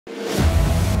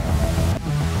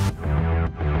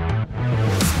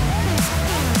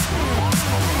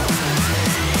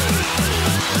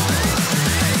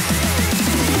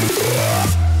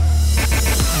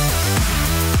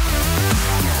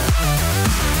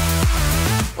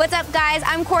What's up, guys?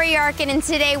 I'm Corey Arkin, and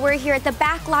today we're here at the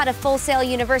back lot of Full Sail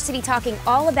University talking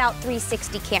all about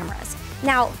 360 cameras.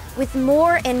 Now, with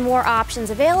more and more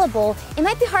options available, it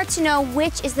might be hard to know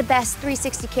which is the best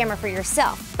 360 camera for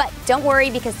yourself. But don't worry,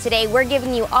 because today we're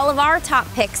giving you all of our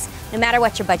top picks, no matter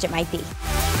what your budget might be.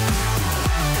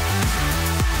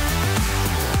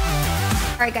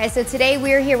 All right, guys, so today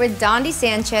we're here with Don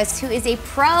Sanchez, who is a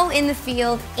pro in the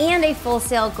field and a Full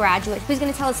Sail graduate, who's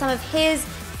gonna tell us some of his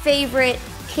favorite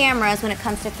cameras when it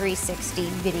comes to 360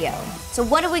 video. So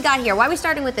what do we got here? Why are we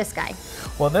starting with this guy?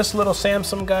 Well, this little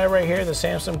Samsung guy right here, the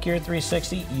Samsung Gear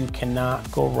 360, you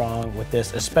cannot go wrong with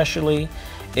this, especially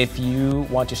if you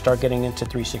want to start getting into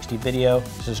 360 video.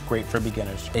 This is great for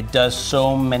beginners. It does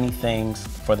so many things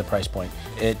for the price point.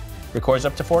 It records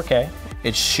up to 4K.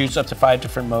 It shoots up to 5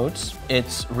 different modes.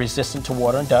 It's resistant to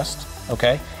water and dust,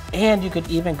 okay? And you could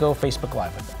even go Facebook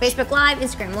Live with it. Facebook Live,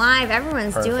 Instagram Live,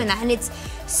 everyone's doing that. And it's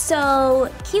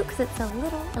so cute because it's so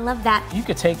little. I love that. You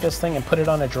could take this thing and put it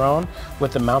on a drone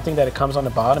with the mounting that it comes on the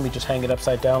bottom. You just hang it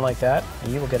upside down like that,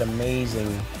 and you will get amazing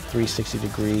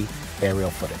 360-degree aerial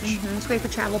footage. It's great for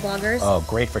travel bloggers. Oh,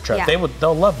 great for travel. Yeah.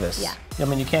 They'll love this. Yeah. I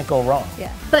mean, you can't go wrong.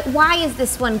 Yeah. But why is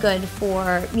this one good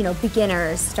for,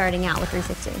 beginners starting out with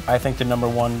 360? I think the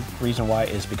 #1 reason why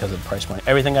is because of the price point.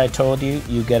 Everything I told you,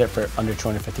 you get it for under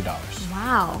 $250.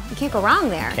 Wow, you can't go wrong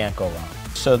there. Can't go wrong.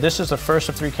 So this is the first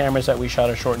of 3 cameras that we shot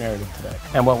a short narrative today.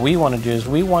 And what we want to do is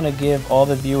we want to give all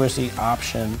the viewers the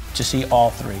option to see all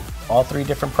 3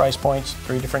 different price points,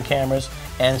 3 different cameras,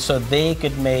 and so they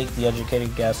could make the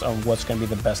educated guess on what's going to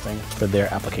be the best thing for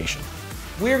their application.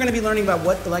 We're going to be learning about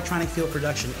what electronic field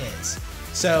production is.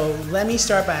 So let me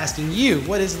start by asking you,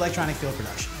 what is electronic field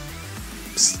production?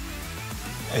 Psst.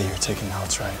 Hey, you're taking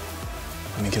notes, right?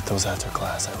 Let me get those after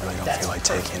class. I really don't feel like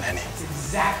taking any. That's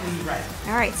exactly right.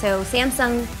 All right, so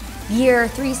Samsung Gear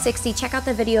 360, check out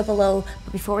the video below.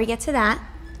 But before we get to that,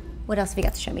 what else have you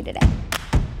got to show me today?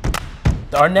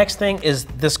 Our next thing is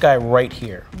this guy right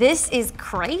here. This is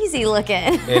crazy looking.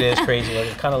 It is crazy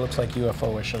looking. It kind of looks like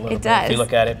UFO-ish a little bit does. if you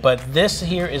look at it. But this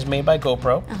here is made by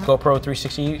GoPro, GoPro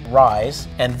 360 Rise.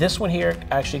 And this one here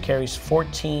actually carries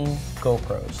 14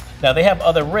 GoPros. Now they have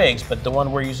other rigs, but the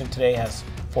one we're using today has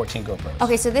 14 GoPros.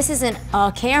 Okay, so this isn't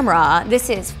a camera, this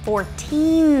is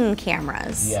 14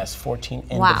 cameras. Yes, 14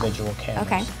 individual cameras.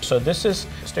 Okay. So this is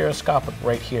stereoscopic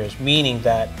right here, meaning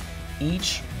that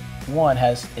each one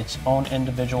has its own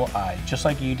individual eye. Just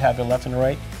like you'd have a left and a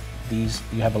right, you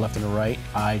have a left and a right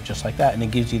eye just like that, and it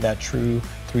gives you that true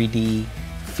 3D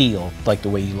feel, like the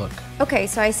way you look. Okay,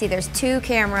 so I see there's 2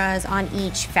 cameras on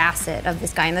each facet of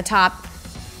this guy, in the top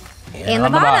and the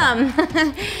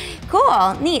bottom.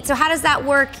 Cool, neat. So how does that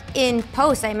work in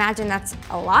post? I imagine that's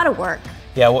a lot of work.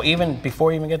 Yeah, well, even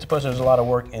before you even get to post, there's a lot of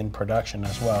work in production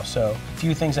as well. So a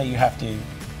few things that you have to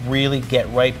really get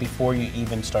right before you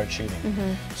even start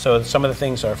shooting. So some of the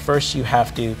things are, first you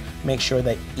have to make sure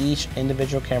that each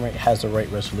individual camera has the right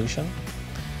resolution,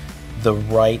 the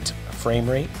right frame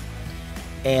rate,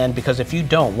 and because if you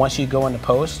don't, once you go into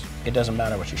post, it doesn't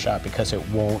matter what you shot because it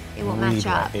won't match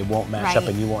up. It won't match up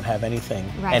and you won't have anything.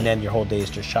 And then your whole day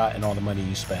is just shot and all the money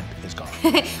you spent is gone.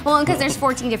 Well, and because there's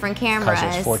 14 different cameras.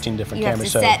 Because there's 14 different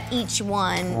cameras. You have to set each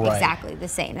one exactly the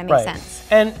same. That makes sense.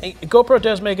 And GoPro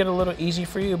does make it a little easy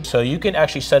for you. So you can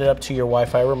actually set it up to your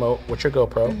Wi-Fi remote with your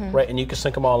GoPro, right? And you can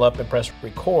sync them all up and press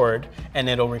record and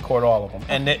it'll record all of them.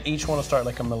 And then each one will start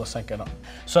like a millisecond.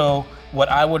 So what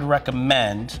I would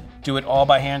recommend, do it all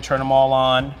by hand, turn them all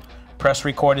on, press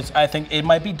record. I think it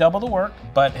might be double the work,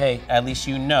 but hey, at least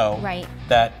you know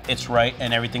that it's right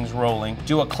and everything's rolling.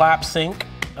 Do a clap sync,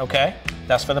 okay?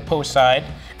 That's for the post side.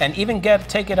 And even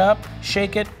take it up,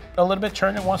 shake it a little bit,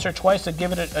 turn it once or twice to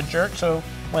give it a jerk, so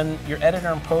when your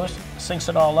editor in post syncs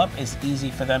it all up, it's easy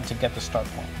for them to get the start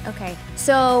point. Okay,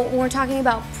 so when we're talking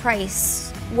about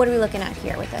price, what are we looking at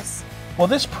here with this? Well,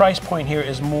 this price point here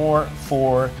is more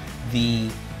for the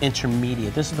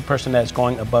intermediate. This is the person that's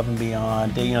going above and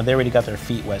beyond. They already got their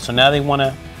feet wet, so now they want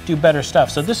to do better stuff.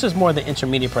 So this is more the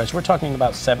intermediate price. We're talking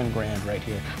about $7 grand right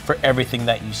here for everything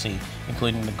that you see,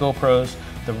 including the GoPros,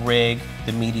 the rig,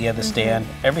 the media, the stand.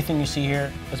 Everything you see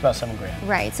here is about $7 grand.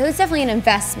 Right, so it's definitely an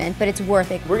investment, but it's worth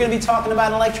it. We're going to be talking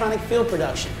about electronic field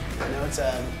production. I know it's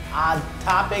an odd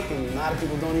topic and a lot of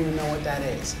people don't even know what that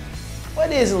is.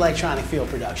 What is electronic field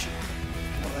production?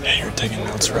 Hey, you're taking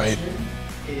notes, right?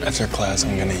 After class,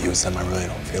 I'm gonna use them. I really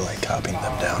don't feel like copying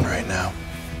them down right now.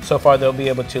 So far, they'll be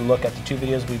able to look at the 2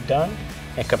 videos we've done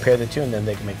and compare the 2, and then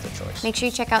they can make their choice. Make sure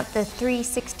you check out the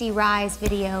 360 Rise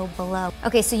video below.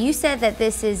 Okay, so you said that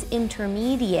this is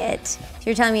intermediate. So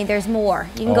you're telling me there's more.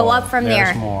 You can go up from there.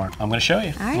 There's more. I'm gonna show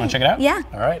you. All right. You wanna check it out? Yeah.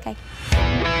 All right. Okay.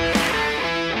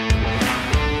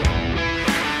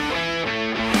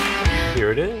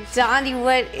 Here it is. Dondi,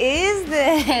 what is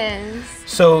this?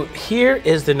 So here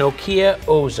is the Nokia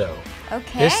OHS.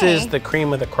 Okay. This is the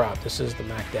cream of the crop. This is the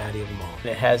Mac Daddy of them all.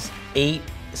 It has 8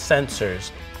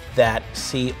 sensors that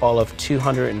see all of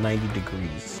 290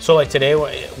 degrees. So like today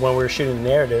when we were shooting the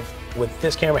narrative, with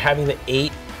this camera having the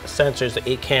 8 sensors, the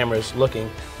 8 cameras looking,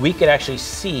 we could actually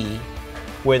see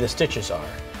where the stitches are.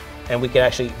 And we could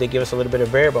actually, they give us a little bit of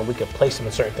variable, and we could place them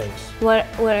in certain things. What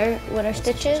are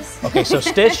stitches? Okay, so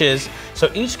stitches,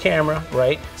 so each camera,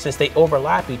 right, since they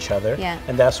overlap each other, yeah.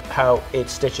 and that's how it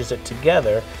stitches it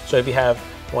together. So if you have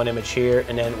one image here,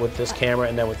 and then with this camera,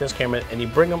 and then with this camera, and you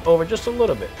bring them over just a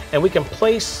little bit, and we can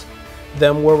place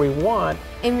them where we want.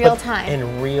 In real time.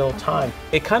 In real time.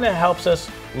 It kind of helps us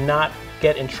not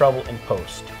get in trouble in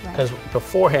post, because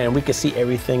beforehand we can see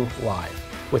everything live.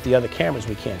 With the other cameras,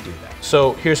 we can't do that.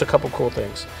 So here's a couple cool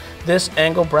things. This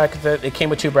angle bracket, it came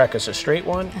with 2 brackets, a straight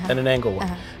one and an angle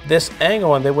one. This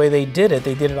angle one, the way they did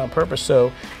it on purpose, so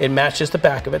it matches the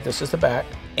back of it. This is the back,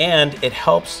 and it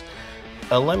helps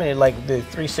eliminate, like the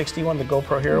 360 one, the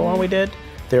GoPro Hero one we did,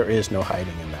 there is no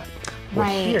hiding in that. Well,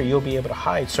 here, you'll be able to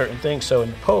hide certain things. So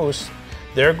in post,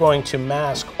 they're going to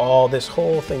mask all this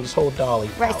whole thing, this whole dolly.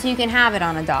 Right, so you can have it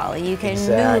on a dolly. You can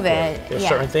move it. There's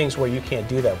certain things where you can't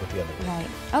do that with the other one. Right.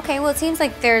 Okay, well, it seems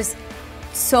like there's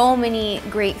so many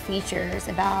great features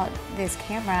about this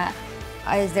camera.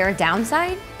 Is there a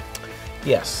downside?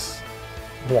 Yes.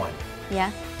 One.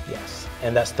 Yeah? Yes.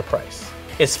 And that's the price.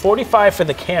 It's $45 for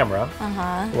the camera,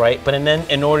 right? But then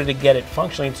in order to get it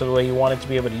functioning to the way you want it to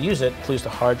be able to use it, includes the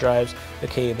hard drives, the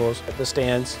cables, the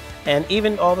stands, and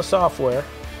even all the software,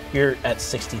 you're at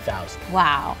 $60,000.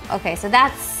 Wow. Okay, so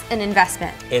that's an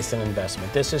investment. It's an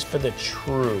investment. This is for the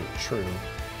true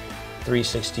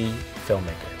 360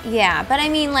 filmmaker. Yeah, but I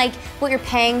mean, like, what you're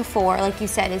paying for, like you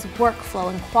said, is workflow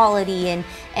and quality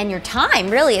and your time,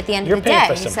 really, at the end of the day. You're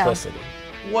paying for simplicity.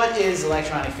 What is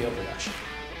electronic field production?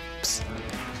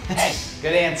 Hey,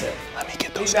 good answer. Let me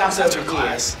get those notes after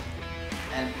class.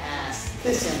 And ask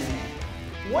this young man.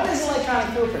 What is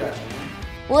electronic field production, man?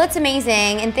 Well, it's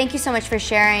amazing, and thank you so much for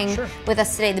sharing with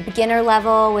us today. The beginner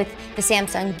level with the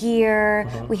Samsung Gear,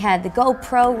 we had the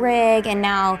GoPro rig, and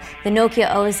now the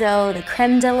Nokia OHS, the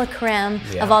creme de la creme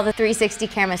of all the 360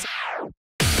 cameras.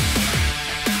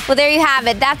 Well, there you have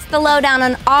it. That's the lowdown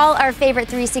on all our favorite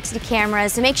 360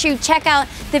 cameras. So make sure you check out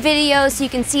the videos so you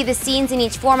can see the scenes in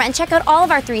each format, and check out all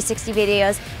of our 360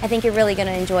 videos. I think you're really going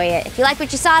to enjoy it. If you like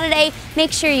what you saw today,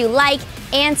 make sure you like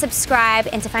and subscribe.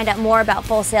 And to find out more about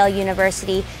Full Sail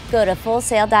University, go to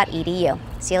fullsail.edu.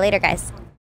 See you later, guys.